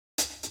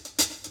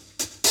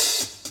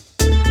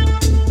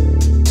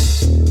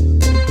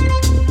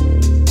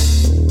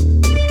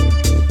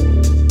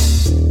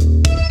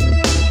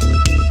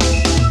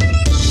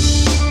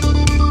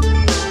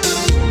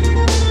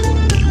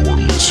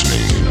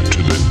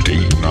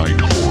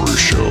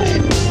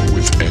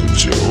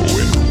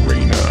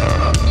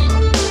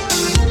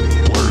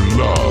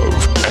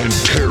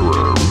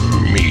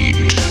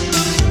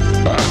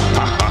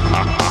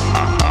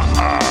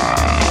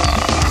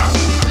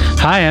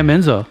am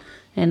Enzo.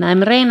 And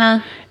I'm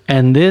Reina.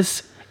 And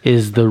this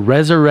is the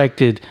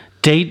resurrected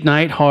date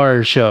night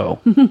horror show.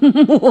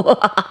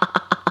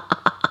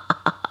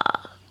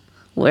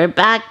 We're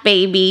back,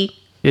 baby.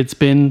 It's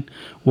been,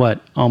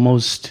 what,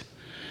 almost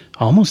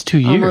 2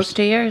 years? Almost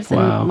 2 years.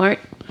 Wow. In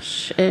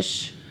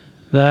March-ish.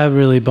 That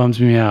really bums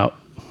me out.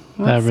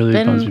 It's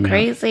been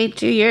crazy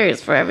 2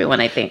 years for everyone,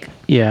 I think.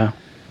 Yeah.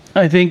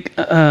 I think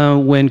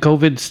when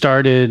COVID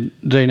started,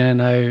 Dana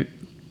and I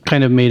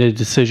kind of made a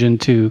decision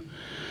to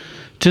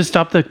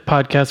stop the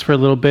podcast for a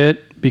little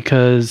bit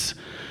because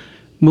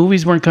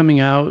movies weren't coming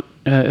out,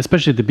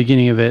 especially at the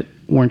beginning of it,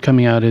 weren't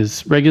coming out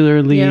as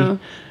regularly. Yeah.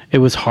 It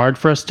was hard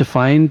for us to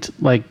find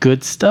like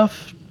good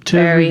stuff to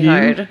review.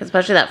 Very hard,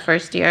 especially that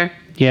first year.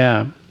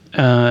 Yeah.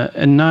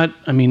 And not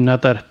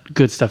that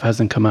good stuff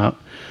hasn't come out.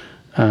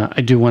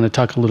 I do want to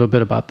talk a little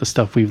bit about the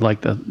stuff we've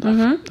liked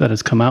that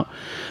has come out.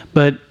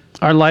 But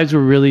our lives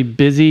were really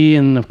busy,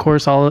 and of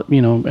course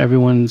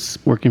everyone's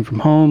working from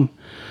home.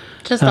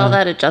 Just all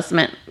that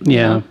adjustment.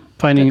 Yeah.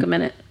 Took a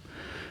minute.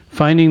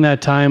 Finding the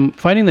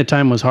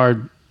time was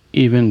hard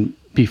even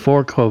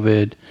before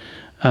COVID.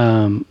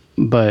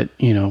 But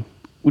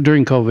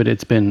during COVID,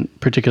 it's been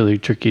particularly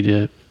tricky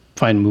to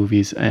find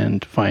movies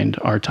and find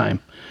our time.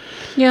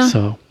 Yeah.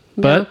 So,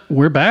 but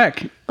we're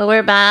back. But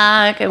we're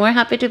back, and we're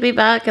happy to be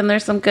back. And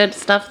there's some good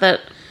stuff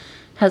that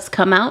has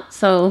come out.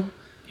 So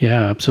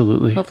yeah,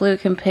 absolutely. Hopefully we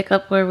can pick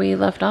up where we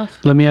left off.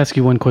 Let me ask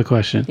you one quick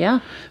question. Yeah.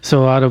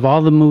 So out of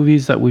all the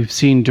movies that we've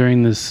seen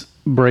during this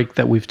break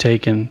that we've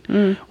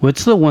taken,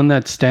 what's the one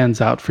that stands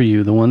out for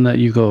you? The one that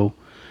you go,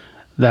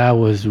 that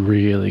was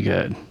really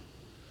good?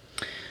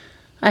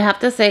 I have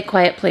to say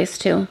Quiet Place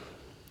 2.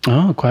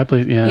 Oh, Quiet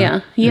Place,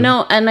 yeah.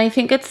 Yeah. And I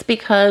think it's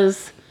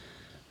because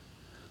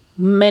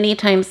many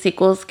times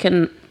sequels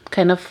can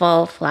kind of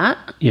fall flat.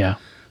 Yeah.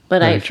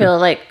 But I feel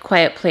like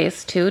Quiet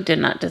Place 2 did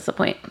not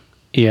disappoint.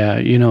 Yeah,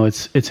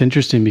 it's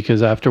interesting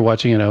because after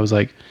watching it, I was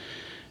like,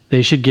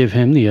 they should give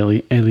him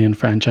the Alien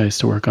franchise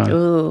to work on.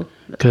 Ooh.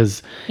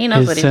 Because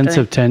his sense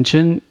of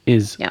tension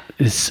is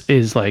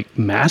like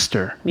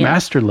master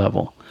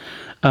level.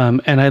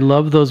 And I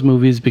love those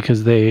movies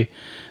because they're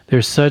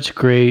such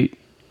great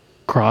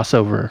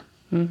crossover.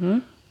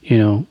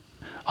 Mm-hmm.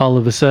 All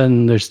of a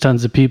sudden there's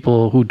tons of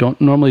people who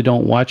normally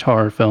don't watch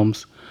horror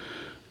films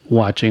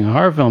watching a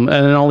horror film,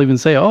 and then I'll even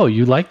say, "Oh,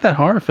 you like that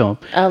horror film?"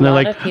 And they're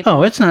like,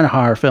 "Oh, it's not a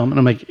horror film," and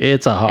I'm like,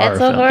 "It's a horror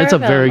film. It's a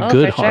very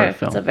good horror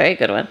film. It's a very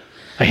good one."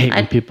 I hate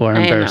when people are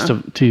embarrassed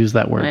to use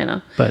that word. I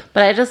know, but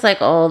I just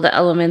like all the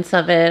elements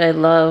of it. I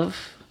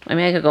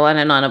could go on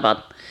and on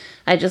about.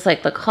 I just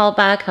like the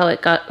callback, how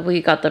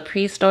we got the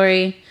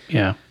pre-story.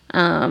 Yeah.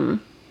 And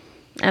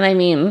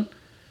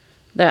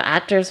the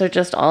actors are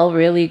just all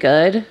really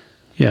good.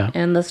 Yeah.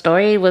 And the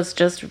story was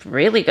just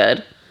really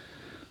good.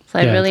 So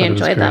I really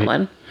enjoyed that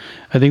one.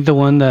 I think the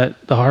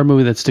horror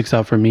movie that sticks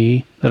out for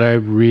me that I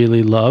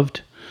really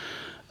loved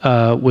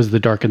was The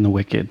Dark and the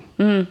Wicked.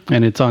 And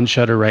it's on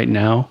Shudder right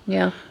now.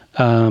 Yeah.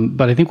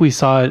 But I think we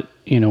saw it,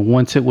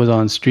 once it was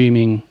on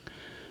streaming,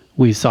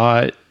 we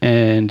saw it.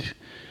 And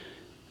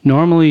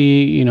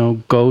normally,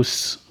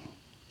 ghosts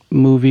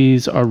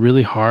movies are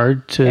really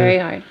hard very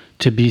hard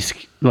to be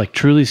like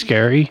truly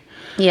scary.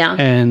 Yeah.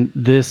 And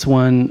this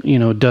one,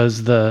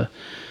 does the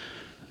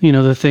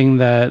thing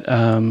that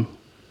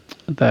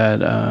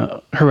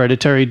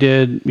Hereditary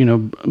did,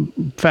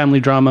 family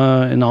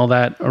drama and all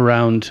that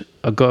around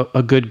a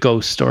good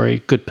ghost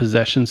story, good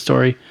possession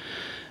story.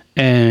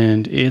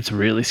 And it's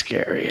really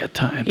scary at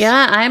times.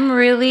 Yeah, I'm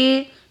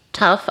really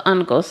tough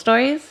on ghost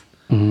stories.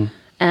 Mm-hmm.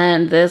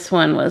 And this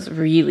one was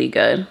really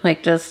good.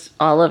 Like just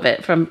all of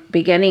it from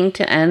beginning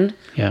to end.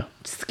 Yeah.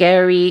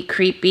 Scary,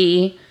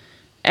 creepy,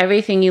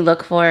 everything you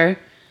look for.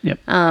 Yep.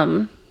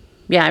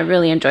 Yeah, I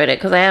really enjoyed it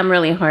because I am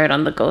really hard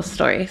on the ghost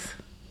stories,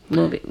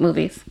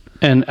 movies.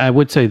 And I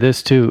would say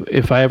this too: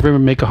 if I ever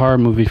make a horror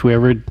movie, if we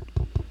ever,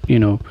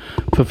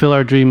 fulfill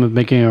our dream of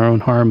making our own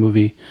horror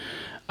movie,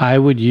 I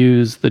would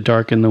use The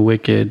Dark and the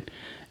Wicked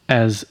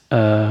as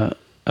a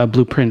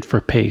blueprint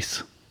for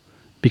pace,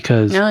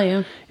 because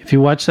if you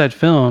watch that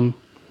film,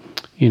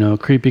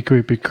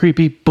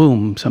 creepy,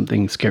 boom,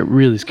 something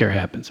really scary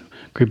happens.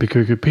 Creepy,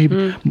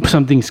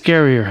 something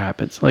scarier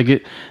happens. Like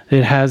it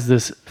has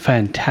this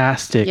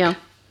fantastic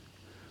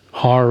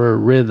horror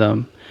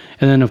rhythm.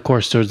 And then, of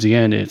course, towards the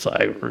end, it's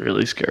like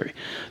really scary.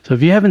 So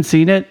if you haven't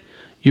seen it,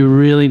 you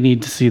really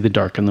need to see The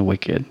Dark and the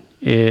Wicked.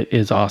 It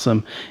is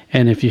awesome.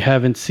 And if you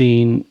haven't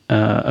seen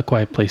A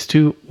Quiet Place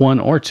 1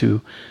 or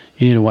 2,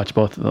 you need to watch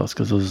both of those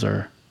because those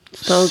are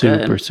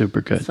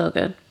super good. So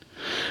good.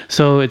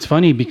 So it's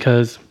funny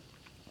because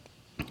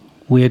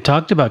we had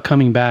talked about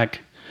coming back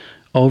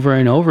over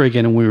and over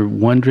again, and we were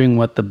wondering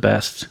what the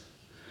best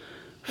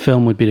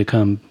film would be to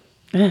come,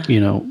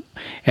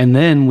 And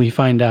then we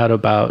find out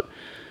about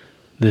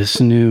this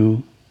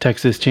new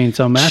Texas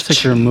Chainsaw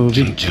Massacre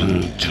movie.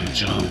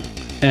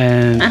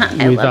 And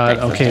we thought,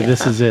 okay,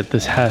 this is it.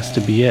 This has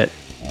to be it.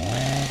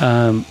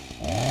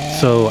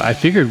 So I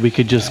figured we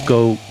could just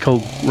go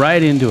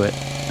right into it.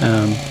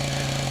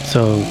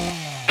 So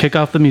kick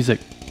off the music.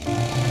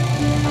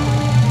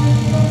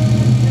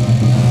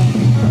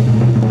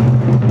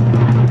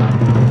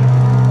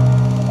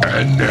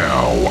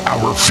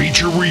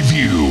 feature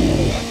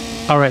review.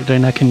 All right,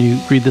 Dana, can you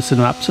read the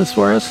synopsis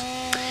for us?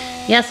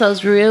 Yes, I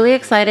was really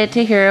excited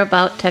to hear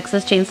about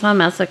Texas Chainsaw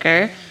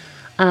Massacre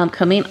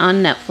coming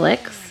on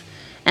Netflix.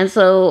 And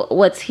so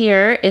what's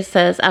here, it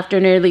says,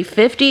 after nearly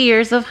 50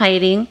 years of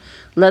hiding,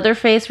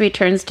 Leatherface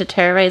returns to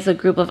terrorize a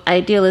group of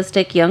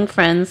idealistic young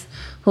friends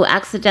who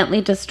accidentally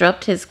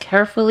disrupt his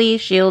carefully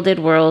shielded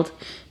world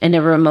in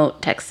a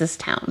remote Texas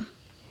town.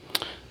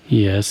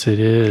 Yes, it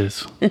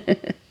is.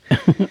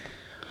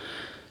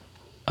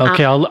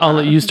 Okay, I'll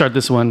let you start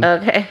this one.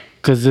 Okay.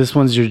 Because this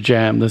one's your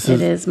jam. It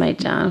is my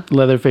jam.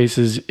 Leatherface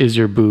is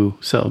your boo.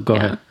 So go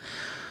ahead.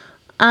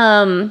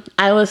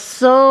 I was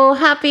so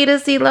happy to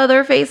see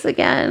Leatherface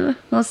again.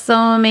 It was so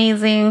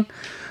amazing.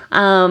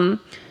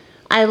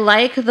 I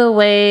like the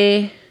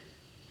way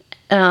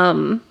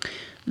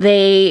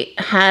they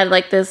had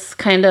like this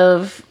kind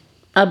of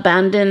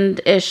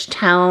abandoned-ish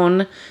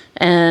town,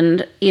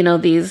 and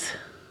these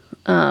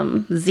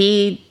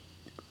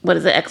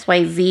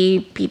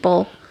XYZ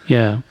people.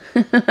 Yeah.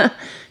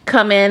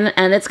 Come in,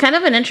 and it's kind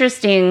of an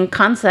interesting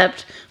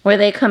concept where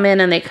they come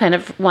in and they kind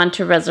of want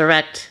to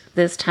resurrect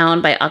this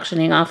town by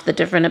auctioning off the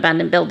different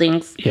abandoned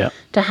buildings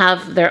to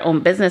have their own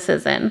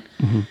businesses in.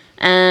 Mm-hmm.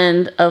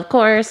 And of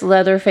course,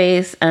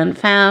 Leatherface and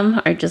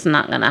fam are just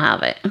not going to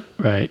have it.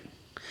 Right.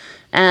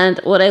 And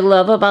what I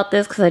love about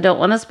this, because I don't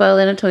want to spoil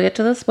it until we get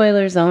to the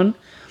spoiler zone,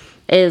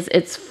 is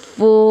it's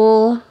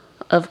full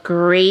of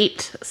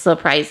great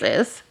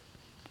surprises.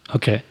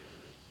 Okay.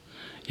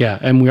 Yeah,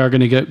 and we are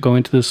going to go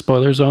into the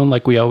spoiler zone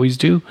like we always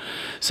do.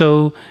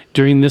 So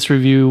during this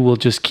review, we'll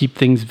just keep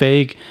things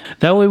vague.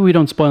 That way we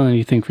don't spoil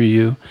anything for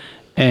you.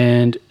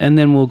 And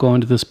then we'll go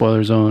into the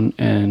spoiler zone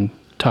and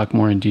talk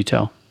more in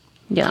detail.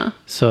 Yeah.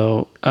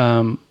 So,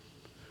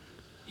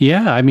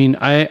 yeah, I mean,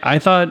 I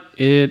thought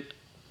it,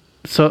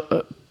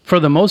 for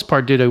the most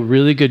part, did a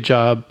really good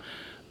job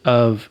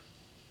of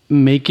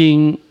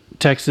making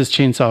Texas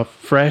Chainsaw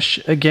fresh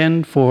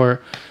again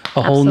for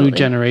a whole new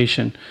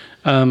generation.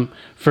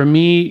 For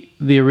me,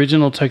 the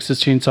original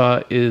Texas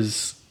Chainsaw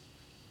is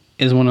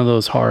one of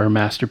those horror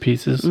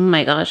masterpieces. Oh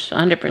my gosh,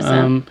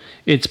 100%.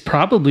 It's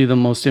probably the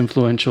most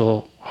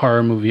influential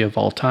horror movie of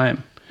all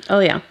time. Oh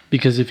yeah.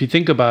 Because if you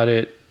think about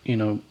it,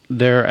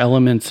 there are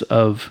elements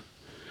of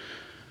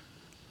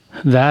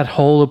that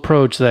whole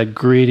approach, that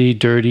gritty,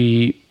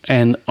 dirty,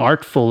 and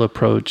artful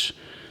approach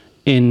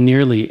in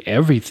nearly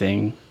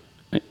everything.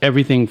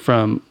 Everything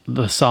from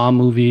the Saw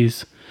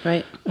movies,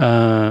 right,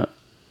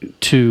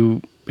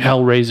 to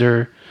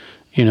Hellraiser,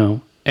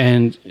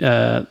 and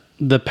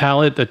the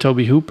palette that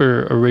Tobe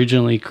Hooper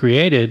originally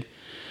created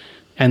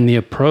and the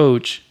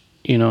approach,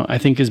 I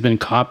think has been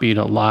copied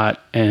a lot,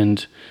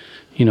 and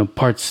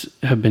parts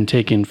have been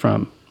taken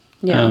from.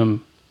 Yeah.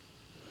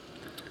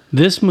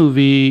 This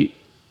movie,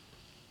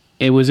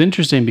 it was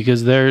interesting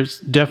because there's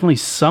definitely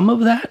some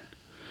of that,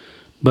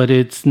 but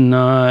it's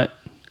not,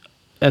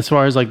 as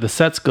far as like the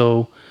sets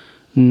go,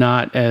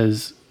 not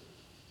as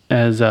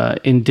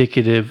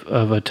indicative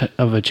of a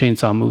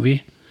chainsaw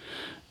movie,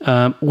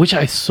 which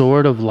I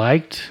sort of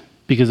liked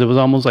because it was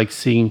almost like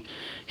seeing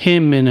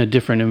him in a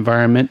different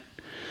environment.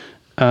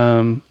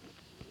 And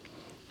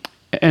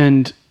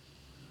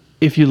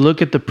if you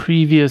look at the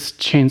previous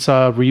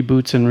chainsaw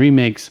reboots and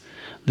remakes,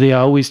 they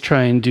always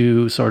try and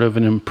do sort of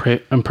an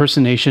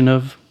impersonation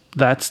of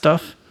that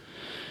stuff.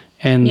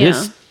 And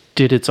this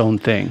did its own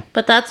thing.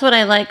 But that's what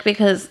I like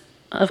because,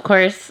 of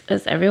course,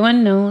 as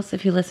everyone knows,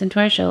 if you listen to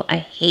our show, I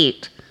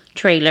hate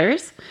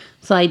trailers.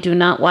 So I do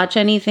not watch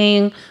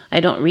anything.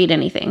 I don't read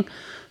anything.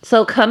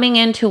 So coming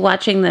into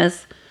watching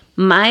this,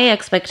 my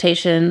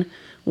expectation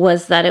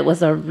was that it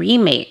was a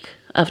remake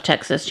of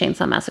Texas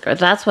Chainsaw Massacre.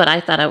 That's what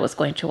I thought I was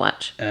going to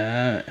watch.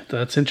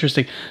 That's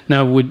interesting.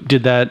 Now,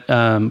 did that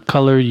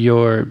color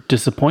your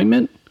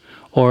disappointment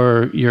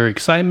or your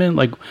excitement?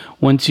 Like,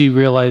 once you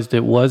realized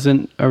it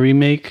wasn't a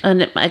remake?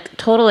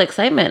 Total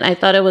excitement. I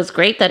thought it was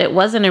great that it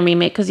wasn't a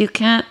remake because you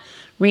can't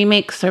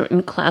remake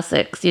certain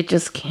classics. You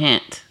just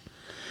can't.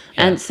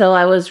 Yeah. And so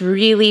I was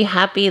really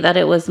happy that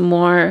it was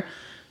more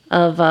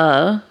of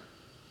a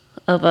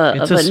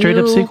straight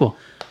up sequel.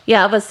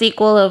 Yeah, of a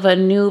sequel, of a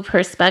new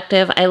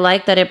perspective. I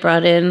like that it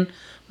brought in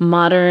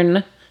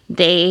modern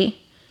day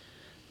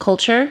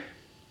culture.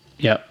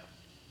 Yep.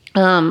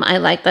 I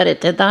like that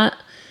it did that.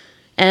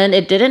 And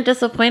it didn't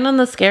disappoint on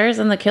the scares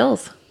and the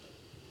kills.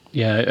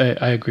 Yeah,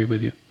 I agree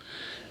with you.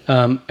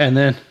 And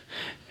then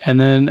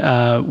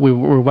we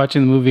were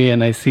watching the movie,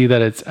 and I see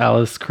that it's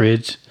Alice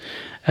Cridge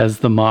as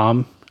the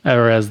mom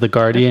or as the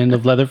guardian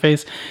of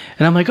Leatherface,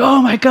 and I'm like,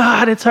 oh my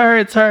God, it's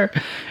her.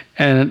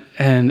 And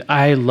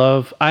I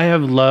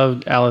have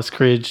loved Alice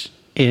Cridge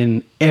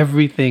in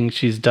everything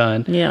she's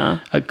done. Yeah.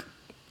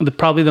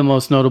 Probably the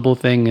most notable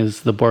thing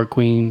is the Borg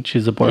Queen.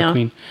 She's a Borg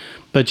Queen.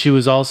 But she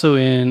was also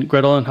in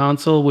Gretel and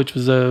Hansel, which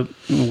was I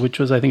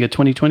think a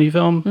 2020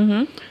 film.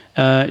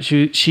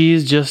 Mm-hmm.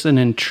 She's just an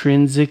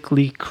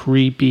intrinsically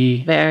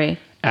creepy very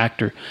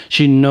actor.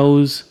 She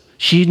knows,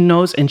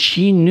 and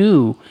she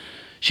knew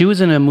She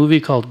was in a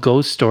movie called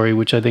Ghost Story,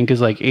 which I think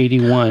is like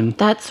 81.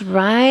 That's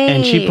right.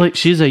 And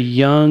she's a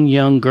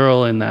young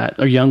girl in that,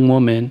 a young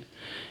woman.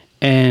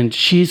 And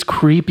she's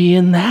creepy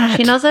in that.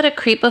 She knows how to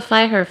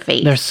creepify her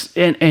face. There's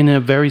in a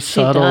very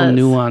subtle,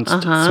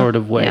 nuanced sort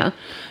of way. Yeah.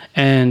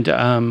 And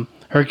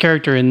her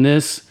character in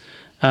this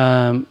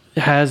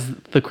has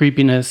the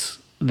creepiness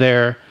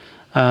there,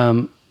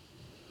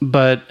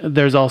 but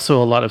there's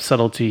also a lot of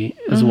subtlety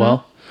as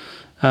well.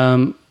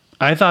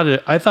 I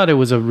thought it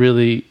was a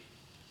really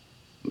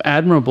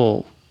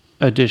admirable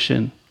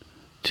addition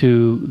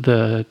to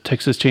the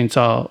Texas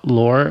Chainsaw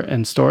lore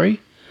and story.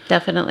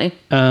 Definitely.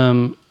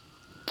 I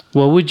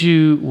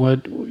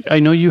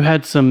know you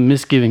had some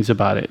misgivings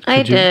about it.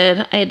 I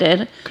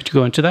did. Could you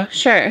go into that?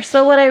 Sure.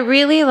 So what I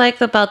really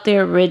liked about the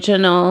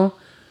original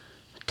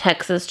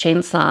Texas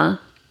Chainsaw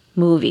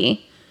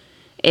movie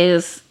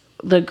is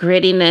the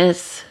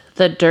grittiness,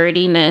 the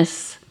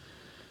dirtiness.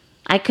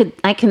 I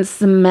can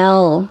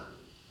smell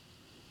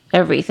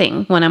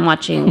everything when I'm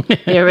watching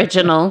the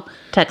original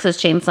Texas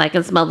Chainsaw. I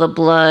can smell the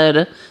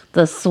blood,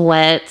 the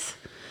sweat,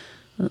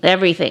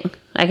 everything.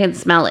 I can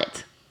smell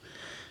it.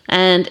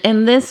 And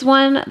in this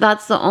one,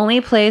 that's the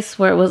only place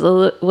where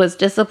it was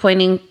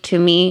disappointing to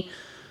me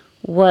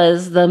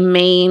was the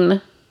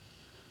main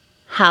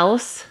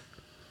house.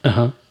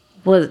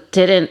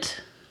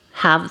 Didn't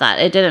have that.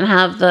 It didn't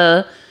have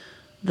the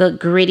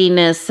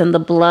grittiness and the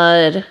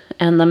blood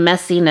and the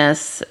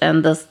messiness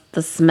and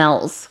the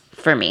smells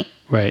for me.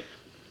 Right.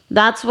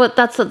 That's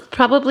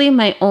probably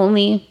my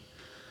only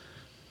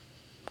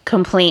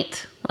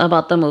complaint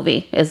about the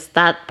movie is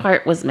that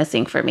part was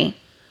missing for me.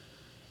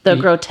 The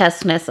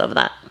grotesqueness of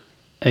that.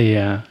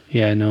 Yeah,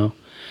 no.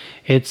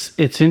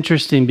 It's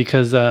interesting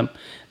because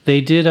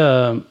they did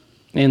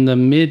in the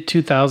mid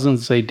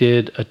 2000s they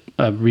did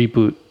a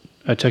reboot,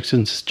 a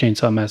Texas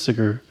Chainsaw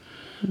Massacre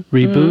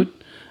reboot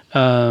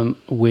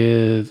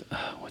with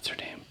what's her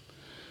name?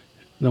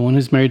 The one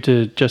who's married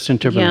to Justin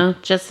Timberlake. Yeah,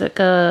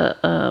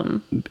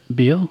 Jessica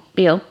Biel.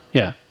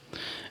 Yeah,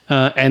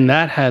 and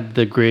that had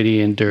the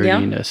gritty and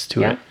dirtiness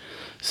to it.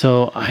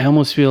 So I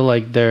almost feel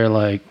like they're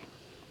like,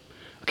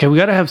 okay, we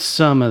got to have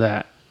some of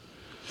that,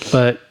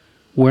 but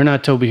we're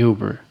not Tobe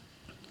Hooper,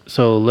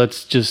 so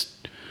let's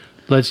just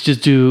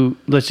do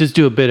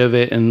a bit of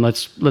it, and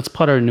let's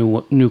plot our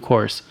new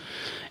course.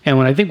 And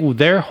when I think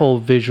their whole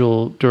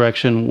visual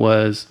direction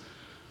was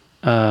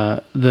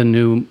the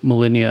new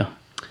millennia,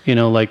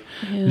 like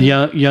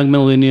the young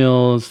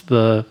millennials,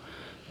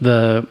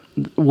 the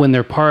when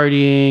they're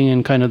partying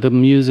and kind of the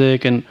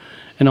music and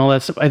all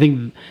that stuff. I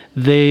think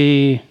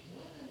they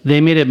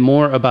made it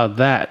more about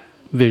that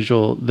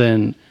visual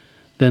than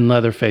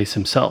Leatherface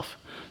himself.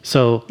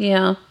 So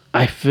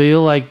I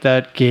feel like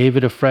that gave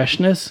it a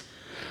freshness,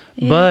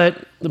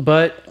 but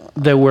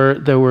there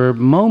were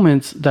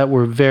moments that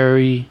were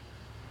very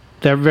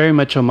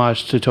much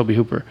homage to Tobe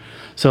Hooper.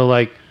 So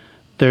like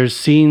there's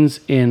scenes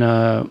in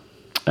a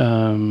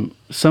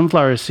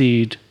sunflower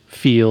seed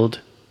field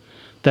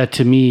that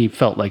to me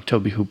felt like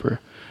Tobe Hooper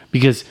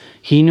because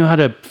he knew how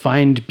to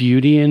find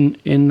beauty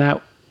in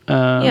that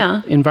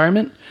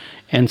environment.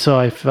 And so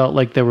I felt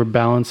like they were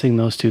balancing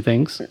those two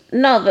things.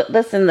 No,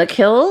 listen, the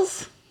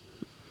kills,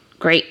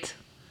 great.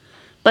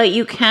 But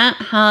you can't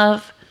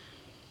have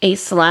a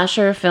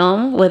slasher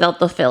film without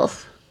the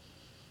filth,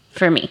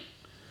 for me.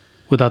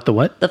 Without the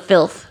what? The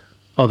filth.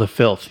 Oh, the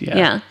filth, yeah.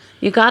 Yeah,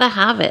 you got to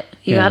have it.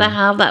 You got to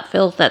have that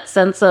filth, that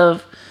sense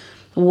of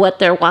what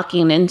they're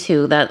walking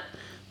into, that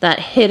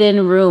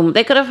hidden room.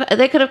 They could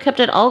have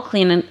kept it all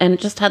clean and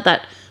just had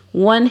that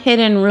one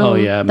hidden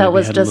room that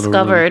was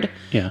discovered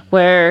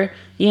where...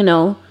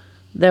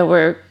 there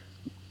were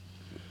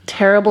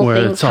terrible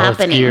things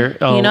happening. You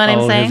know what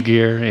I'm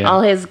saying?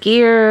 All his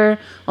gear,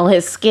 all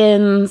his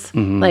skins,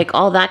 like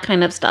all that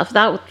kind of stuff.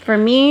 That for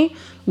me,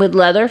 with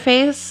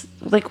Leatherface,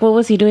 like what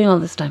was he doing all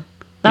this time?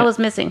 That was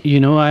missing.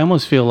 I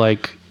almost feel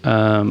like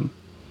the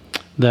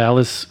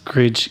Alice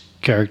Cridge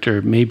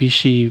character, maybe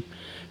she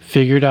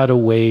figured out a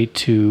way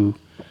to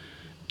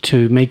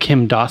make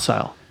him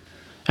docile,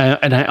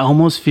 and I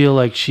almost feel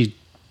like she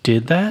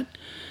did that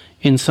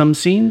in some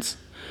scenes.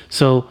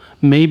 So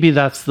maybe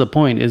that's the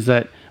point, is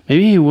that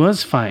maybe he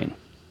was fine.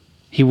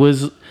 He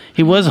was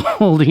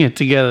holding it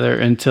together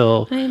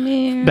until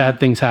bad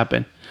things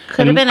happen.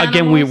 Could have been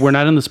again, animals. we're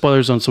not in the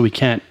spoiler zone, so we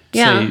can't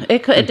say.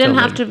 It didn't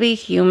have to be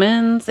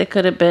humans. It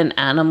could have been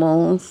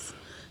animals.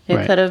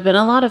 It could have been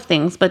a lot of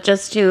things. But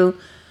just to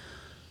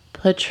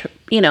put,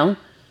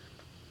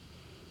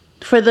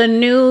 for the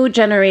new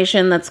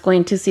generation that's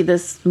going to see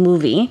this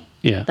movie,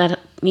 that,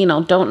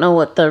 don't know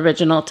what the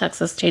original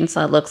Texas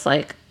Chainsaw looks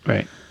like.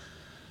 Right.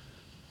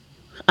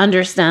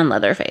 Understand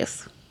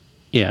Leatherface.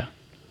 Yeah,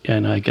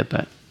 no, I get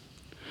that.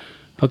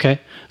 Okay,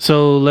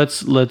 so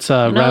let's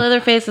wrap.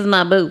 Leatherface is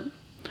my boo.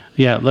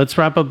 Yeah, let's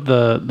wrap up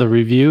the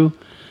review,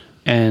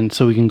 and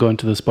so we can go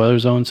into the spoiler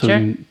zone, so we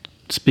can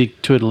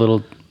speak to it a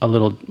little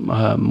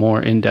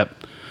more in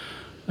depth.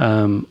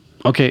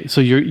 Okay,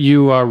 so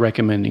you are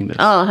recommending this?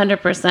 Oh,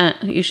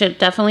 100%. You should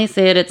definitely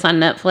see it. It's on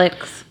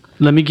Netflix.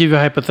 Let me give you a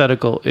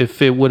hypothetical.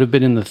 If it would have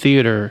been in the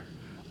theater,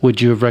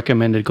 would you have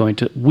recommended going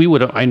to? We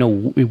would have. I know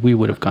we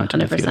would have gone to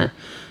the theater.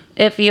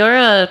 If you're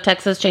a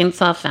Texas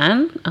Chainsaw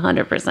fan,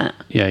 100%.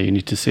 Yeah, you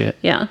need to see it.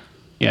 Yeah.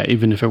 Yeah,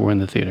 even if it were in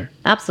the theater.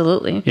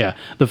 Absolutely. Yeah.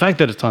 The fact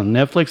that it's on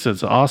Netflix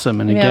is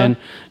awesome. And again,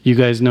 you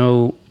guys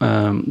know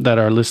that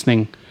are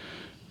listening,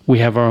 we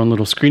have our own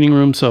little screening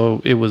room. So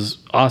it was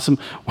awesome.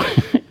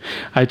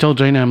 I told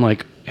Jaina, I'm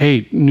like,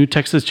 hey, new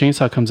Texas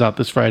Chainsaw comes out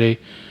this Friday.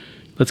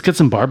 Let's get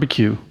some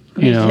barbecue.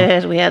 We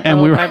did. We had the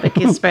whole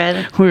barbecue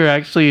spread. We were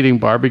actually eating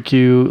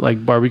barbecue,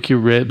 like barbecue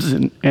ribs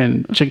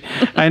and chicken.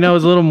 I know it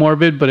was a little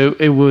morbid, but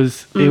it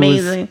was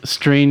amazing. It was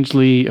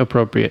strangely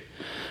appropriate.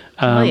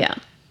 Oh yeah.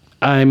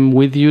 I'm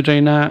with you,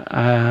 Jaina.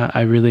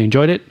 I really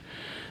enjoyed it.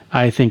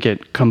 I think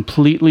it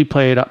completely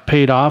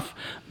paid off.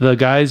 The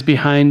guys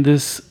behind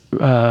this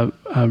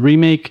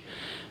remake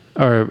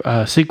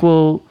or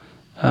sequel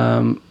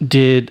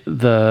did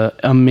the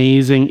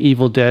amazing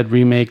Evil Dead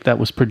remake that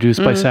was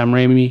produced by Sam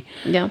Raimi.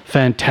 Yeah.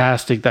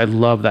 Fantastic. I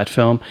love that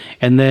film.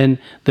 And then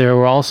they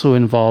were also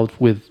involved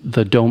with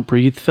the Don't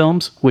Breathe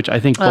films, which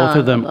I think both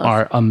of them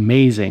are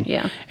amazing.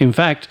 Yeah. In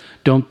fact,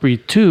 Don't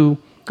Breathe 2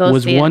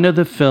 was one of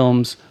the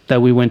films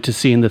that we went to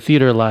see in the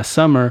theater last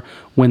summer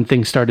when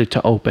things started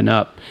to open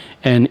up.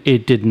 And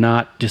it did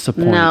not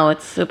disappoint. No,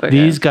 it's super good.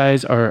 These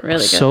guys are really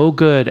so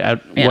good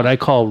at what I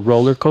call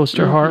roller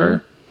coaster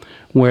horror,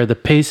 where the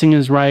pacing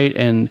is right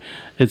and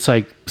it's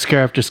like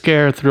scare after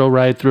scare, thrill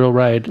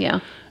ride. Yeah.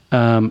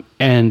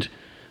 And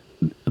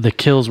the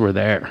kills were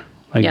there.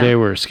 Like they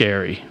were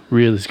scary.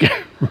 Really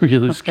scary.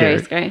 Really scary.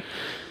 Very scary.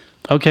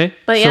 Okay.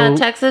 But yeah,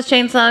 Texas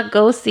Chainsaw,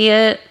 go see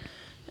it.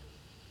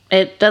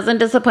 It doesn't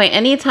disappoint.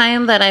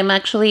 Anytime that I'm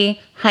actually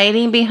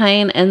hiding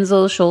behind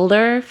Enzo's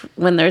shoulder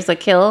when there's a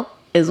kill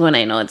is when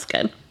I know it's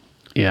good.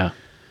 Yeah.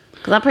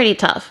 Because I'm pretty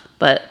tough,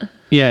 but...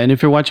 Yeah, and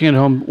if you're watching at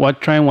home,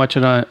 try and watch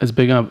it on as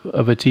big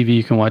of a TV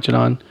you can watch it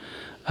on.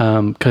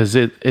 Because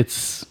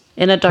it's...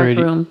 in a dark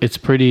room. It's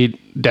pretty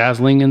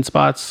dazzling in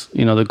spots.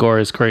 You know, the gore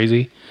is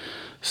crazy.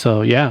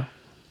 So, yeah.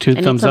 2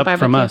 thumbs up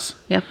from us.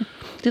 Yeah.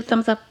 2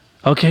 thumbs up.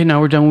 Okay,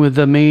 now we're done with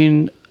the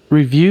main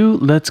review.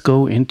 Let's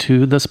go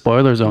into the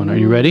spoiler zone. Are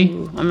you ready?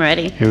 I'm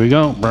ready. Here we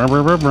go.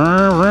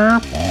 Beware.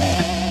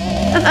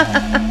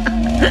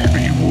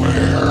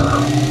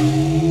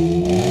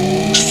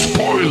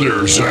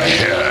 Spoilers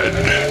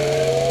ahead.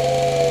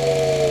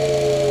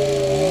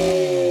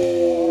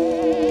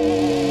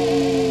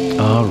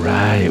 All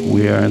right,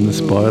 we are in the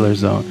spoiler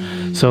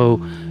zone.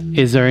 So,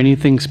 is there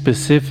anything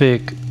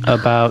specific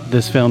about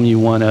this film you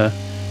wanna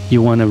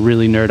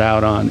really nerd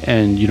out on,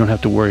 and you don't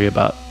have to worry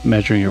about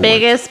measuring your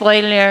biggest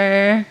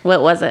spoiler?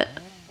 What was it?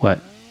 What?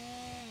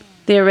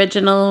 The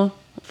original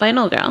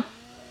Final Girl.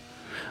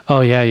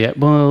 Oh yeah.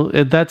 Well,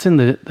 that's in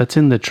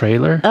the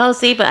trailer. Oh,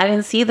 see, but I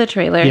didn't see the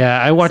trailer.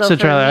 Yeah, I watched the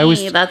trailer. For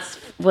me, that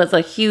was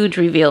a huge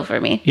reveal for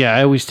me. Yeah,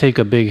 I always take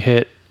a big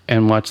hit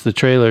and watch the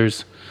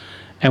trailers.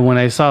 And when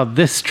I saw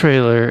this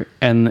trailer,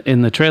 and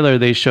in the trailer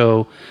they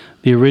show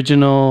the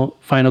original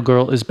Final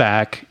Girl is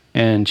back,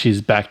 and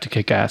she's back to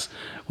kick ass,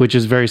 which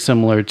is very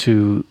similar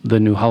to the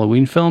new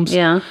Halloween films.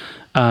 Yeah.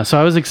 So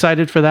I was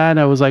excited for that.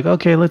 I was like,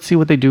 okay, let's see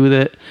what they do with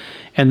it.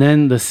 And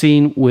then the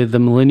scene with the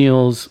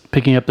millennials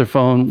picking up their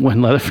phone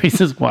when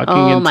Leatherface is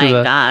walking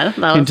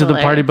into the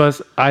party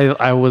bus.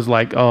 I was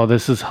like, oh,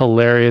 this is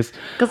hilarious.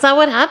 Because that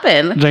would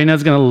happen.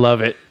 Jaina's going to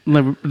love it.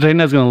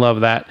 Jaina's going to love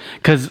that.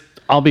 Because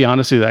I'll be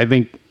honest with you, I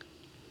think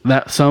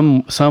that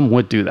some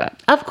would do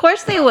that. Of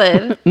course they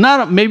would.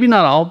 Maybe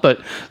not all, but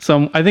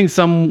some. I think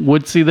some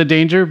would see the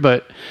danger,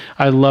 but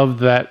I love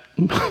that.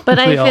 But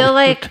I feel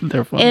like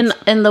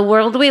in the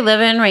world we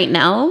live in right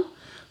now,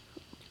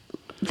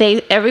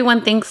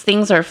 everyone thinks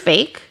things are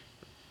fake.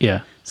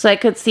 Yeah. So I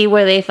could see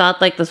where they thought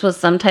like this was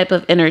some type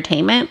of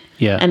entertainment.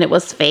 Yeah. And it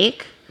was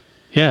fake.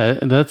 Yeah,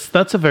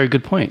 that's a very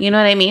good point. You know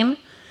what I mean?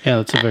 Yeah,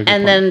 that's a very good point.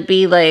 And then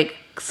be like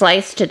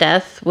sliced to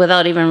death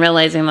without even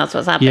realizing that's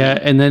what's happening. Yeah,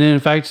 and then in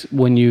fact,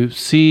 when you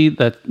see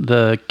that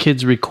the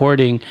kids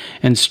recording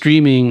and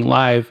streaming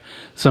live,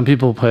 some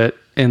people put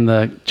in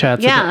the chat,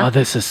 oh,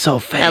 this is so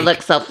fake. That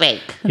looks so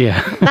fake.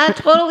 Yeah. That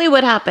totally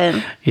would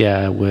happen.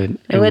 Yeah, it would.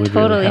 It would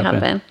totally really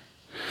happen.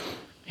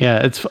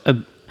 Yeah,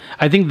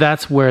 I think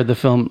that's where the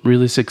film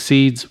really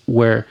succeeds,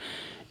 where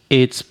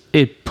it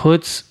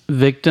puts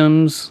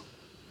victims,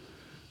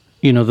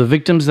 the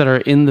victims that are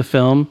in the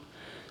film,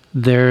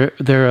 they're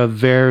a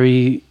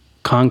very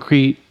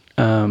concrete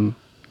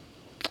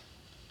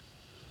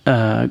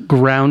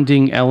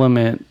grounding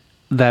element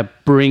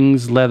that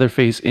brings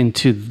Leatherface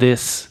into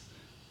this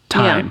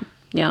time.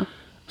 Yeah.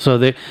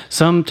 So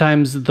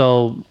sometimes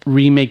they'll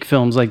remake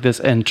films like this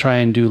and try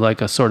and do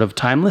like a sort of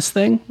timeless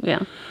thing.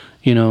 Yeah.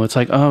 It's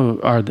like,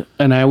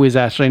 and I always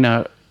ask right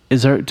now,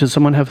 does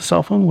someone have a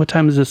cell phone? What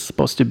time is this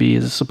supposed to be?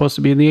 Is it supposed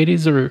to be in the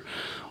 80s or,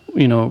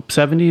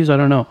 70s? I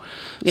don't know.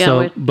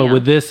 Yeah,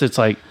 with this, it's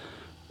like,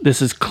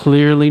 this is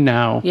clearly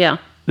now. Yeah.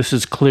 This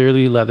is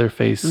clearly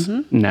Leatherface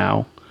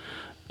now.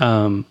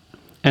 And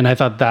I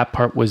thought that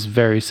part was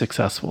very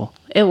successful.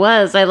 It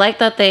was. I like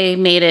that they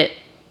made it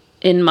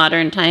in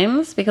modern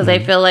times because I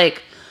feel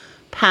like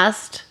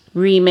past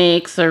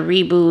remakes or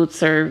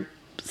reboots or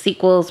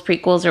sequels,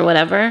 prequels, or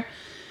whatever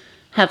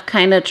have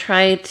kind of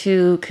tried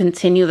to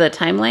continue the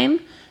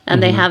timeline,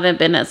 and they haven't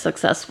been as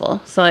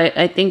successful. So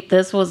I think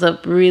this was a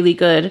really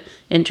good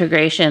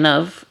integration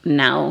of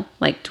now,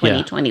 like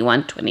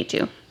 2021,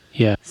 22.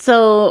 Yeah.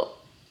 So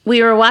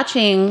we were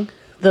watching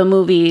the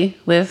movie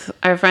with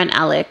our friend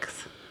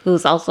Alex,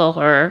 who's also a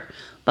horror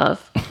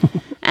buff.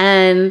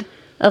 And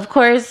of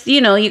course, you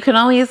know, you can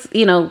always,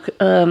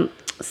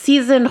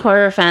 seasoned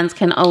horror fans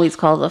can always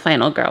call the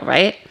final girl,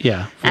 right?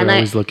 Yeah. We're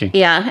always looking.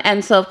 Yeah.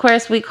 And so of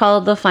course we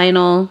called the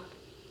final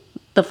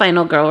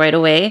girl right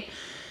away.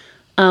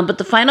 But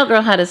the final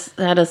girl had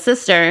a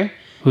sister.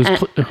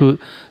 Who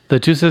the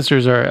two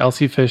sisters are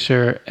Elsie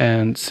Fisher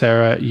and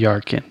Sarah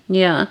Yarkin.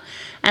 Yeah.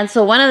 And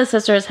so one of the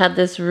sisters had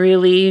this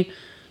really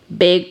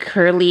big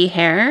curly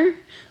hair,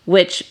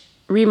 which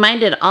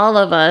reminded all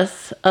of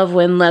us of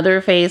when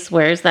Leatherface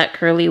wears that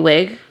curly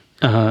wig.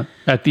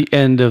 At the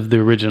end of the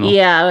original.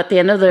 Yeah, at the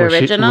end of the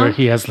original. Where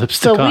he has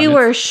lipstick on. So we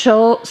were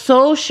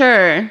so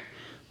sure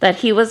that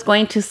he was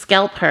going to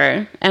scalp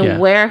her and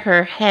wear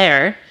her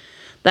hair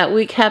that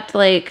we kept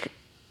like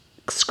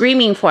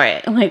screaming for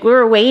it. Like we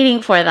were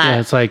waiting for that. Yeah,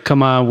 it's like,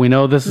 come on, we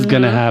know this is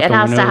going to happen. It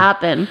has to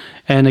happen.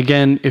 And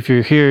again, if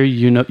you're here,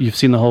 you know you've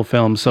seen the whole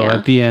film. So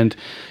at the end,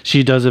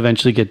 she does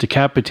eventually get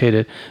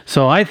decapitated.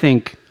 So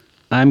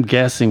I'm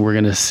guessing we're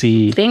going to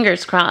see...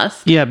 Fingers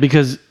crossed. Yeah,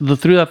 because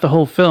throughout the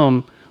whole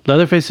film,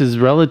 Leatherface is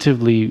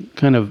relatively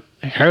kind of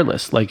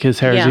hairless. Like his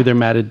hair is either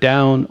matted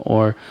down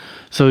or...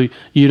 So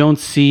you don't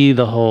see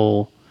the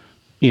whole,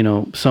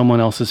 someone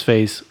else's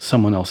face,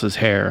 someone else's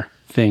hair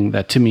thing.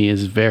 That to me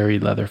is very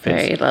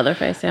Leatherface. Very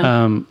Leatherface,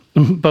 yeah.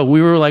 But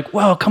we were like,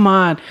 well, come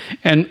on.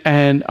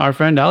 And our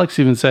friend Alex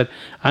even said,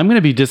 I'm going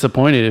to be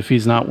disappointed if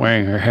he's not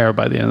wearing her hair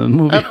by the end of the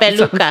movie. A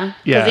peluca.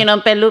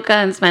 Because,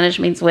 peluca in Spanish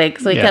means wig.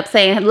 So he kept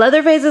saying,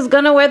 Leatherface is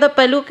going to wear the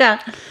peluca.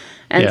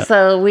 And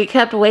so we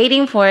kept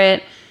waiting for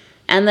it.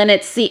 And then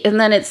it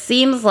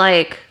seems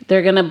like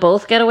they're going to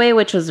both get away,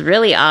 which was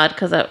really odd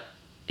because,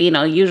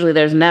 usually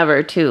there's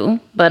never two.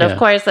 But of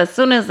course, as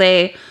soon as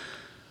they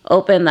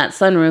open that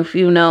sunroof,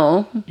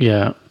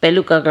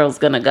 Peluca Girl's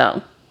going to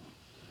go.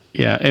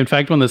 Yeah. In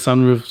fact, when the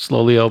sunroof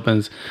slowly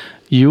opens,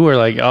 you were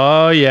like,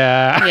 "Oh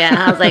yeah."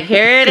 Yeah, I was like,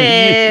 "Here it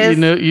is."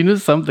 You knew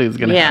something's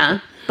gonna happen. Yeah,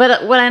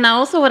 but what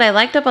I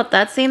liked about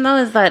that scene though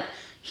is that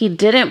he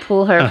didn't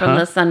pull her from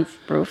the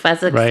sunroof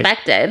as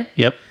expected. Right.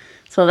 Yep.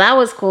 So that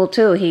was cool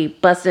too. He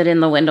busted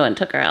in the window and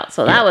took her out.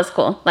 So that was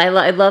cool. I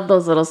love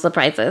those little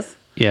surprises.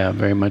 Yeah,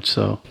 very much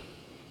so.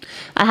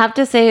 I have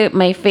to say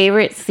my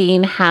favorite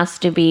scene has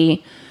to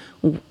be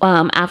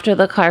after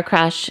the car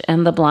crash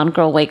and the blonde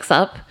girl wakes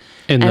up.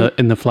 In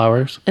the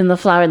flowers? In the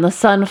flower. And the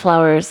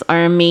sunflowers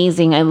are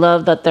amazing. I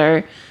love that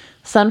they're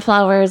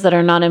sunflowers that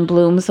are not in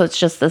bloom, so it's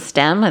just the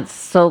stem. It's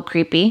so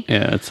creepy.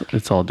 Yeah,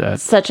 it's all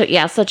dead. Such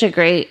a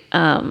great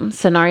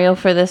scenario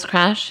for this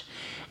crash.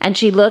 And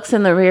she looks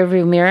in the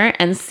rearview mirror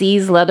and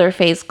sees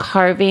Leatherface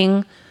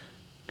carving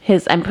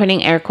his, I'm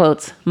putting air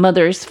quotes,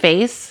 mother's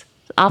face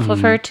off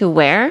of her to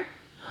wear.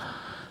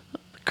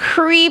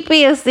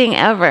 Creepiest thing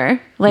ever.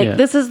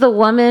 This is the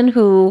woman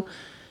who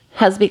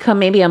has become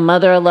maybe a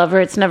mother, a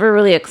lover. It's never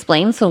really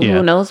explained, so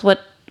who knows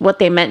what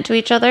they meant to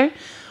each other.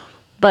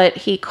 But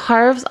he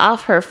carves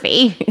off her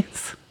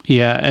face.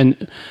 Yeah,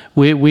 and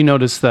we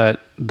noticed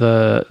that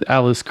the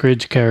Alice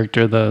Cridge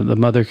character, the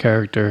mother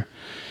character,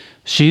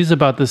 she's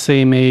about the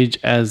same age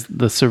as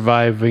the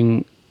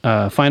surviving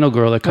final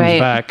girl that comes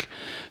back.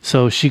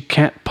 So she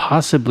can't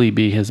possibly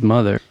be his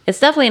mother.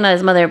 It's definitely not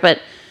his mother, but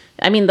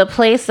I mean, the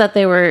place that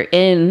they were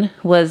in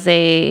was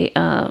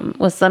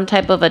was some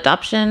type of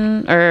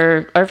adoption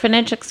or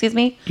orphanage, excuse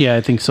me. Yeah,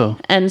 I think so.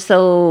 And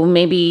so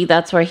maybe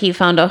that's where he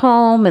found a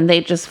home and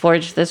they just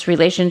forged this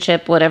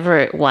relationship, whatever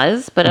it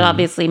was. But it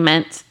obviously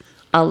meant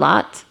a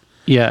lot.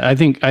 Yeah, I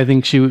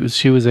think she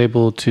was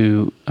able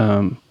to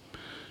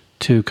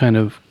kind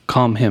of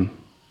calm him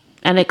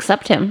and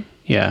accept him.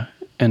 Yeah,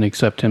 and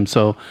accept him.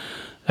 So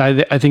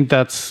I think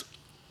that's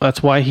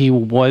why he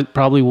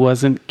probably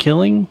wasn't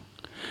killing.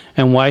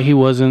 And why he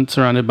wasn't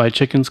surrounded by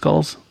chicken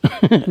skulls?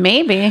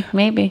 Maybe. Yeah,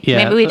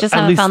 maybe we just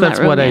haven't found that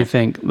room. At least that's what I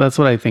think. That's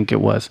what I think it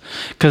was.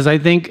 Because I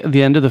think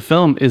the end of the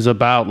film is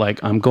about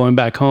I'm going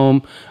back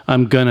home.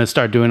 I'm gonna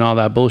start doing all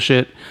that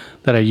bullshit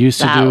that I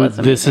used to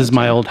do. This is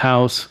my old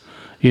house,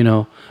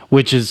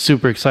 which is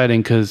super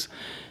exciting because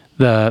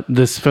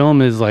this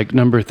film is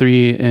number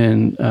 3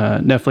 in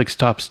Netflix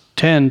top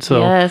 10.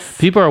 So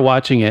people are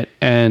watching it,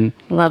 and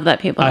love that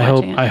people are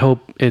watching it. I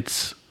hope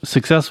it's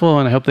successful,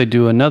 and I hope they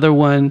do another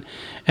one.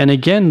 And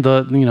again,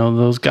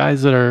 those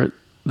guys that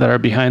are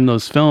behind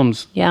those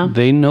films,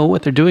 they know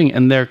what they're doing,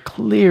 and they're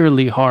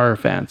clearly horror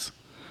fans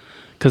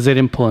because they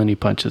didn't pull any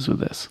punches with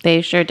this. They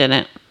sure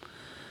didn't.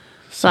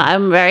 So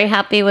I'm very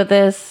happy with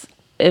this.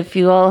 If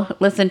you all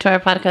listen to our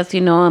podcast,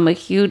 I'm a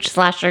huge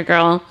slasher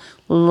girl.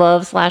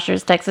 Love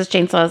slashers. Texas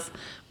Chainsaws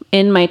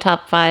in my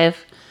top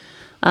 5.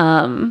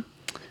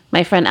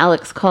 My friend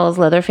Alex calls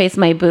Leatherface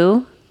my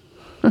boo.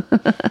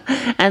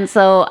 And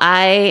so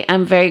I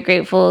am very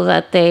grateful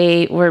that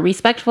they were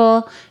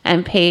respectful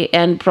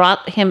and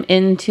brought him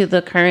into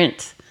the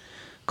current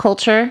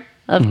culture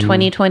of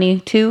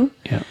 2022.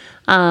 Yeah.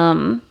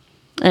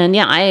 And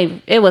yeah,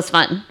 it was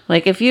fun.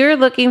 Like, if you're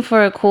looking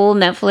for a cool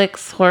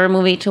Netflix horror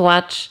movie to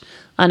watch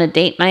on a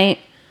date night,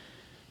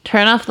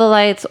 turn off the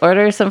lights,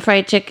 order some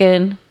fried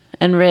chicken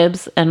and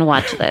ribs, and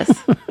watch this.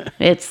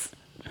 It's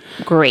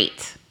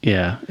great.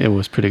 Yeah, it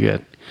was pretty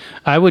good.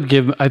 I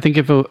think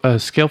if a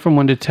scale from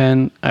 1 to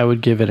 10, I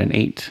would give it an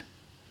 8.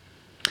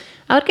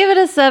 I would give it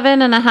a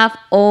 7.5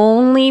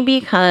 only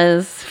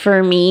because,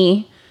 for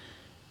me,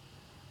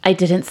 I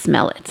didn't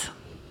smell it.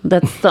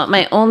 That's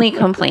my only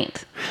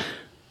complaint.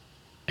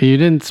 You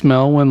didn't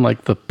smell when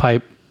like the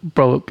pipe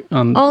broke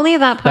on only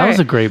that part. That was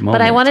a great moment.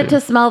 But I wanted too.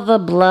 to smell the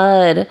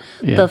blood,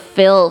 the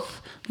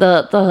filth,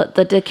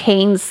 the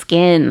decaying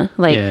skin.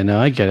 Like, yeah, no,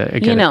 I get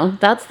it.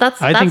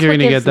 That's. I think you're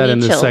gonna get that in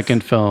the chills.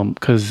 second film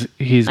because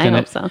he's gonna. I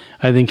hope so.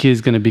 I think he's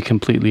gonna be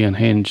completely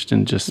unhinged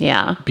and just be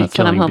that's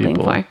what I'm killing hoping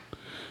people. for.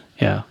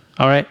 Yeah.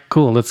 All right.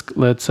 Cool.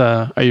 Let's.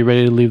 Are you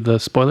ready to leave the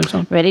spoiler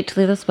zone? Ready to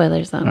leave the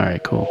spoiler zone. All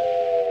right. Cool.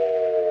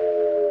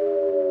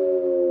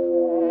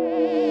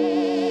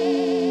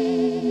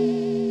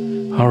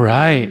 All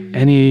right.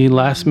 Any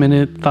last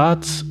minute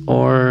thoughts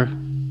or?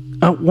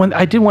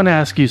 I did want to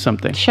ask you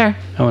something. Sure.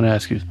 I want to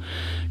ask you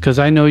because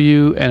I know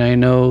you and I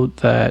know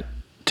that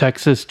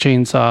Texas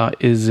Chainsaw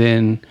is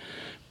in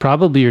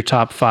probably your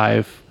top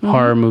 5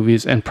 horror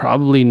movies and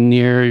probably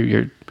near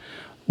your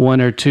 1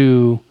 or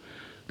 2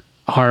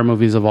 horror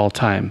movies of all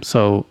time.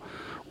 So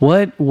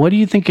what do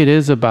you think it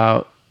is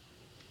about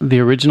the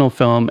original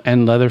film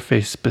and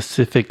Leatherface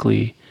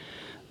specifically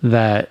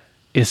that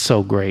is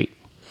so great?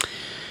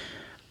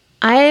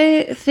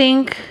 I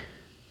think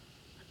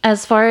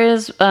as far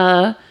as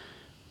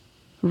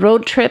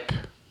road trip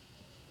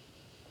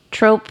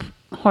trope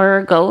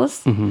horror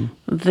goes,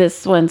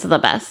 this one's the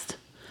best.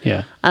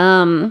 Yeah.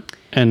 And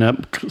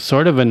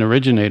sort of an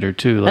originator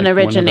too. Like an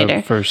originator. One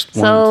of the first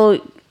ones.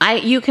 So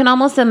you can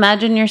almost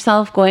imagine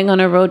yourself going on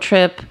a road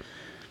trip,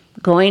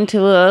 going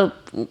to a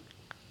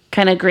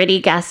kind of gritty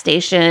gas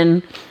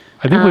station.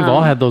 I think we've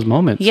all had those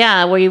moments.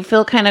 Yeah, where you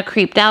feel kind of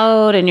creeped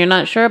out and you're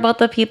not sure about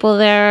the people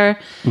there.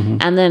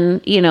 And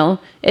then,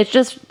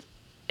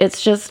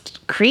 it's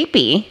just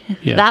creepy.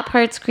 Yeah. That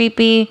part's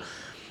creepy.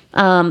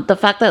 The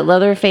fact that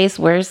Leatherface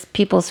wears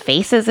people's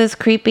faces is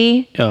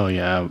creepy. Oh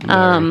yeah.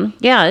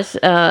 It's,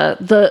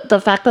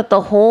 the fact that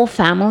the whole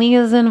family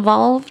is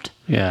involved.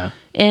 Yeah.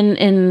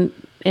 In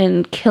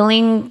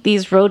killing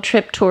these road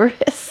trip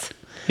tourists.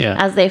 Yeah.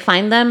 As they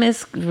find them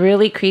is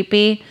really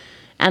creepy.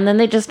 And then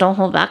they just don't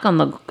hold back on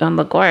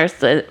the gore.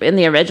 So in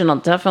the original,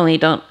 definitely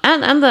don't.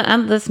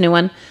 And this new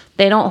one,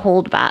 they don't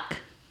hold back.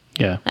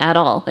 Yeah. At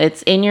all.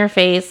 It's in your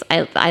face.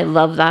 I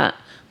love that.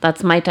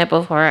 That's my type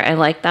of horror. I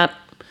like that.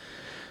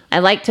 I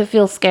like to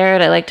feel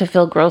scared. I like to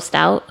feel grossed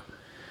out.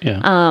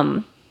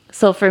 Yeah.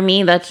 So for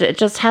me, it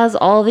just has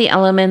all the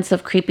elements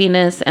of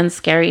creepiness and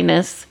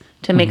scariness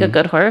to make a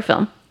good horror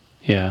film.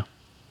 Yeah.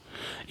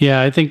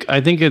 Yeah, I think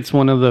it's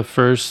one of the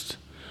first.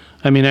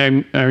 I mean,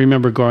 I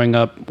remember growing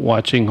up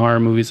watching horror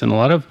movies, and a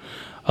lot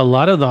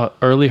of the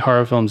early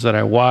horror films that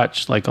I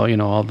watched, like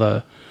all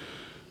the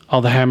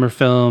Hammer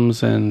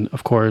films, and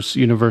of course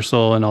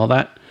Universal and all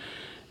that.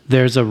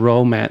 There's a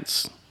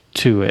romance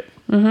to it.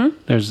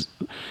 There's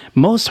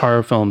most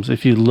horror films.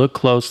 If you look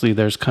closely,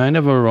 there's kind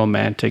of a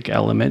romantic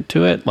element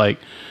to it. Like,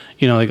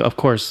 of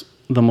course,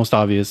 the most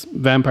obvious,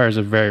 vampires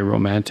are very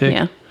romantic.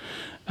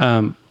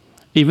 Yeah.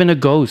 Even a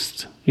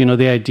ghost.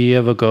 The idea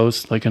of a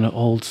ghost, like an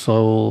old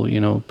soul,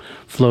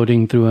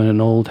 floating through an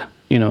old,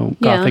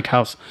 Gothic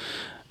house.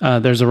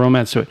 There's a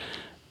romance to it.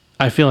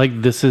 I feel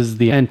like this is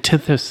the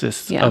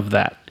antithesis of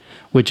that,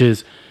 which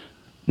is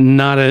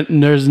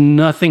there's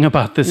nothing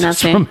about this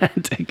that's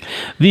romantic.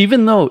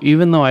 Even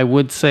though I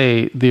would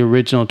say the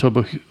original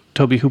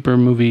Tobe Hooper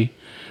movie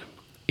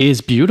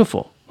is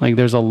beautiful. Like,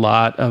 there's a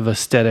lot of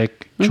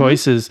aesthetic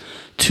choices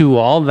to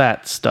all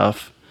that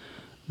stuff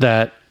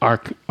that are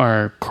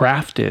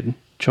crafted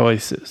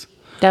choices.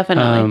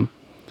 Definitely.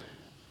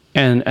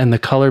 And the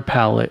color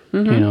palette,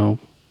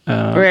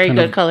 very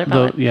good color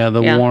palette.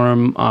 The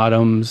warm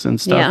autumns and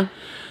stuff.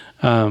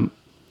 Yeah.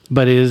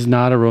 But it is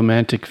not a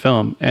romantic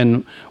film.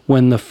 And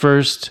when the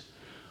first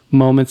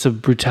moments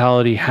of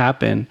brutality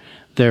happen,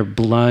 they're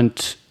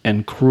blunt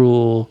and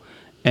cruel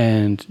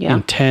and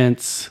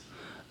intense.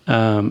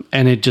 And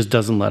it just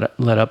doesn't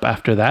let up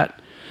after that.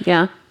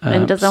 Yeah.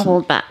 And doesn't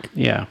hold back.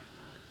 Yeah.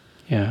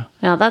 Yeah.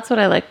 Now that's what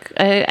I like.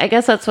 I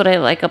guess that's what I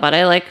like about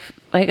it.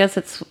 I guess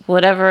it's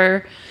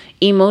whatever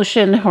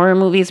emotion horror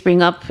movies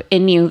bring up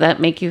in you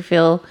that make you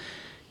feel,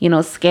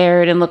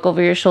 scared and look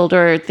over your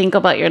shoulder or think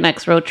about your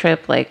next road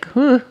trip. Like,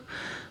 I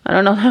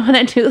don't know if I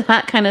want to do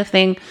that kind of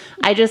thing.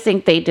 I just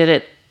think they did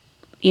it,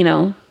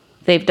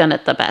 they've done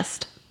it the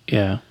best.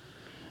 Yeah.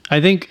 I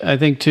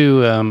think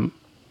too,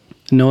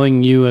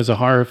 knowing you as a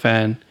horror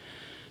fan,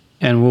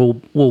 and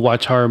we'll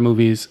watch horror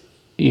movies,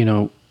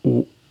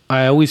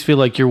 I always feel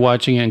like you're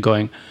watching it and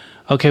going,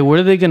 okay, what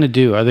are they going to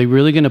do? Are they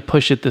really going to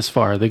push it this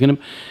far? Are they going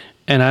to?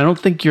 And I don't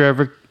think you're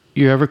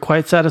ever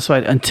quite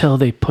satisfied until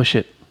they push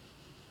it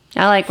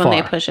I like when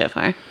they far. push it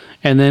far.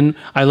 And then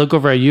I look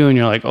over at you and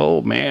you're like,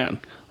 oh man,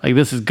 like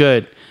this is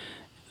good.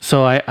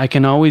 So I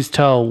can always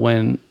tell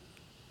when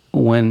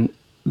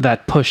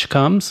that push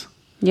comes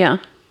Yeah.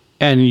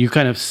 and you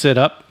kind of sit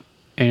up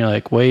and you're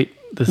like, wait,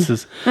 this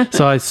is,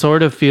 so I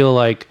sort of feel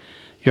like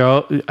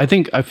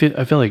I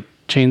feel like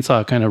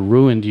Chainsaw kind of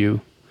ruined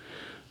you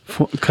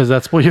because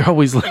that's what you're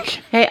always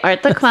like. Hey,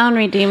 Art the Clown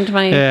redeemed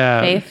my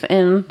faith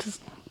in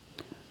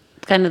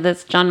kind of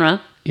this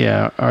genre.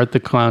 Yeah. Art the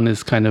Clown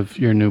is kind of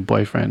your new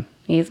boyfriend.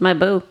 He's my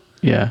boo.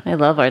 Yeah. I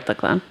love Art the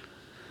Clown.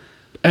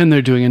 And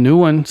they're doing a new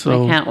one,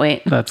 so I can't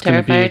wait. That's going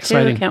to be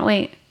exciting. I can't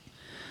wait.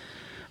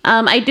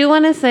 I do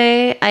want to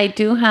say I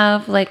do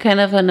have like kind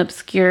of an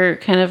obscure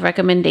kind of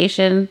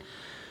recommendation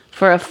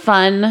for a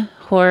fun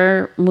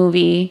horror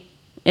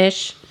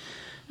movie-ish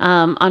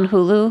on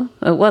Hulu.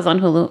 It was on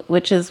Hulu,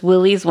 which is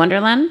Willy's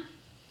Wonderland.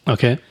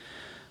 Okay.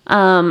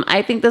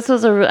 I think this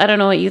was I don't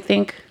know what you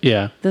think.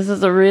 Yeah. This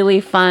is a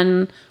really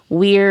fun,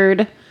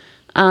 weird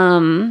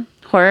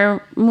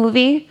horror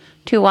movie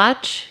to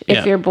watch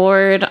if you're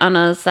bored on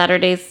a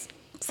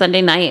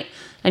Sunday night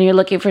and you're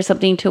looking for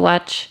something to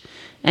watch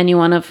and you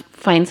want to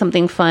find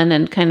something fun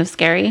and kind of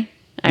scary.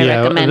 I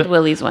recommend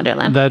Willy's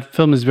Wonderland. That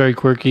film is very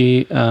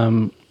quirky.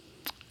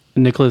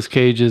 Nicolas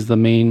Cage is the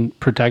main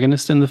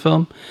protagonist in the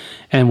film.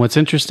 And what's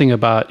interesting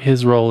about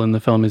his role in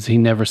the film is he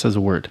never says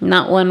a word.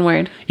 Not one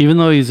word. Even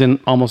though he's in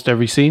almost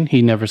every scene,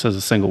 he never says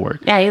a single word.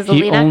 Yeah, he's the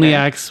lead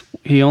actor.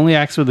 He only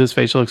acts with his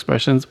facial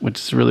expressions, which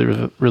is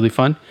really, really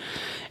fun.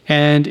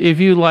 And if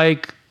you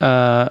like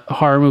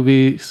horror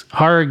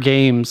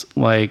games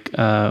like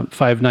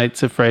Five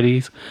Nights at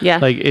Freddy's,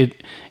 like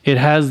it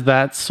has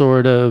that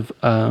sort of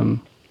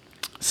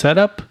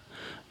setup,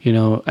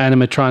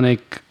 animatronic,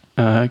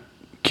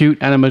 cute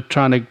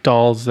animatronic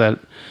dolls that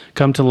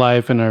come to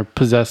life and are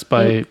possessed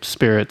by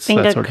spirits. Think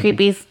that of sort of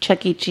creepy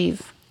Chuck E.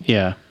 Cheese.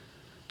 Yeah.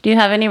 Do you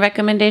have any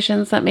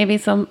recommendations that maybe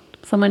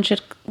someone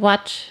should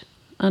watch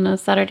on a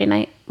Saturday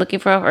night looking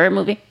for a horror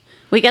movie?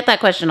 We get that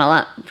question a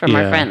lot from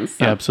our friends.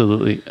 So. Yeah,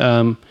 absolutely.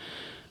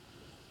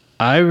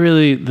 I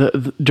really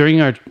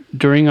during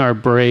our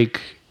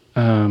break,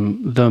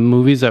 the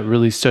movies that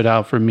really stood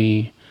out for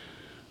me,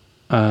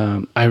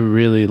 I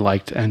really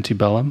liked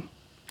Antebellum.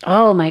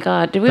 Oh my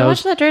God! Did we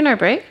watch that during our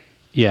break?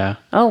 Yeah.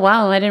 Oh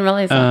wow! I didn't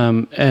realize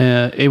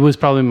that. It was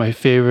probably my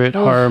favorite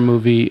horror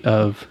movie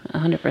of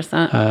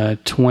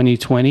 100%.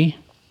 2020.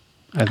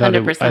 I thought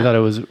 100%. I thought it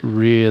was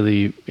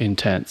really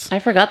intense. I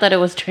forgot that it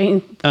was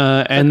during.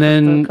 And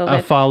then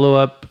a follow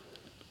up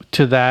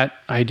to that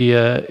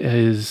idea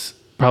is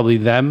probably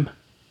Them.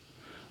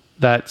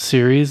 That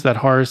series, that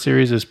horror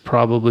series, is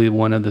probably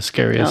one of the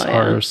scariest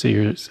horror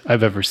series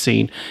I've ever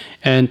seen,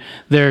 and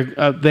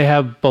they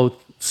have both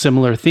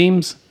similar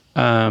themes,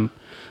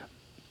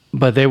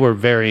 but they were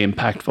very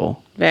impactful.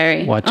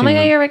 Very. Oh my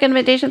God, your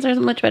recommendations are so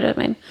much better than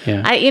mine.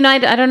 Yeah.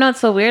 I don't know. It's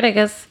so weird. I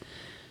guess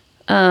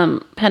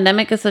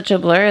pandemic is such a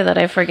blur that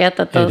I forget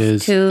that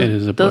those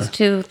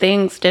two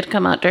things did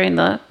come out during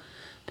the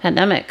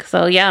pandemic.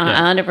 So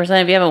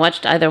 100%. If you haven't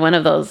watched either one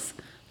of those,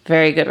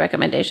 very good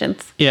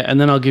recommendations. Yeah, and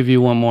then I'll give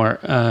you one more.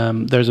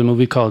 There's a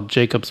movie called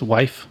Jacob's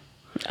Wife.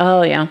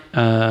 Oh yeah.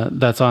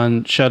 That's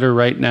on Shudder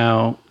right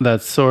now.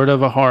 That's sort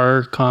of a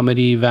horror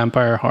comedy,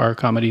 vampire horror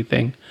comedy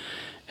thing.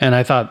 And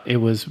I thought it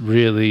was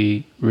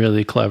really,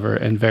 really clever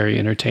and very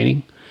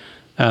entertaining.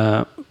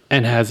 And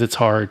has its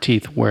horror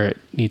teeth where it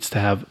needs to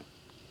have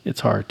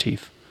its horror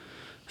teeth.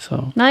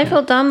 So now I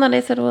feel dumb that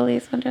I said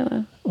Willy's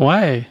Wonderland.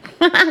 Why?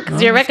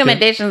 Because your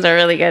recommendations are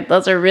really good.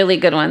 Those are really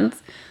good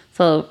ones.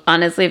 So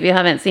honestly, if you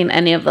haven't seen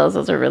any of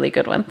those are really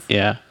good ones.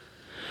 Yeah.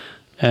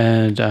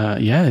 And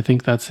I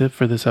think that's it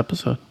for this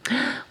episode.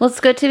 Well, it's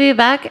good to be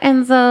back,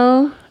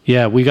 Enzo.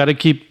 Yeah, we got to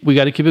keep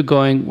it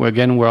going.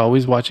 We're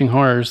always watching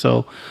horror,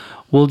 so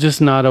we'll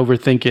just not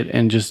overthink it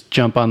and just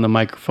jump on the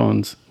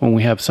microphones when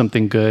we have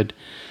something good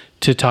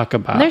to talk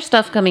about. And there's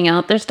stuff coming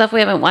out. There's stuff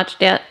we haven't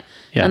watched yet.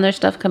 Yeah. And there's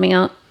stuff coming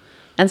out.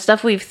 And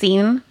stuff we've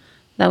seen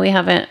that we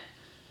haven't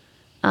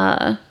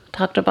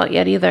talked about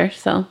yet either.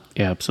 So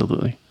yeah,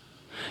 absolutely.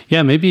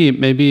 Yeah, maybe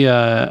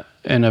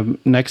in a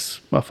next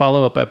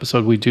follow-up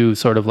episode we do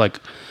sort of like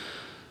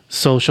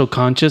social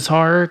conscious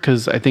horror,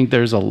 because I think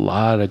there's a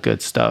lot of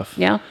good stuff.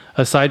 Yeah.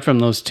 Aside from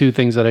those two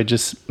things that I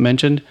just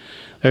mentioned,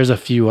 there's a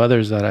few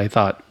others that I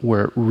thought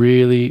were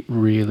really,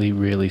 really,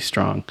 really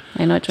strong.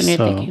 I know which one you're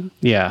thinking.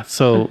 Yeah,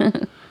 so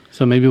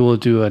maybe we'll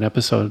do an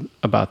episode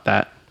about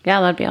that.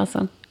 Yeah, that'd be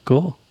awesome.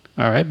 Cool.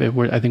 All right, babe.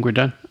 I think we're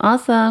done.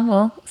 Awesome.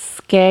 We'll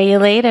scare you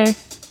later.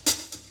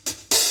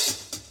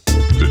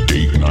 The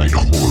Date Night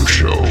Horror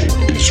Show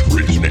is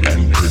written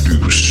and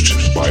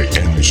produced by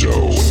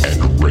Enzo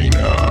and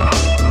Reina.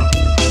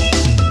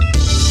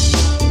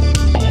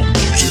 All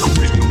music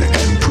written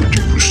and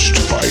produced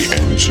by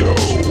Enzo.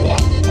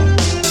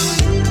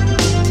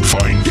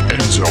 Find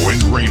Enzo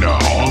and Reina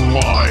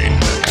online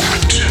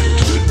at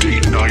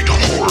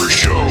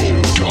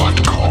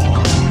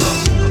thedatenightHorrorshow.com.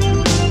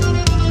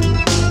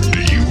 Do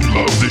you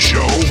love the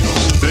show?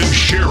 Then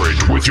share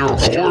it with your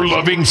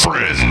horror-loving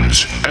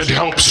friends and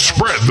help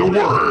spread the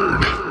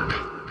word.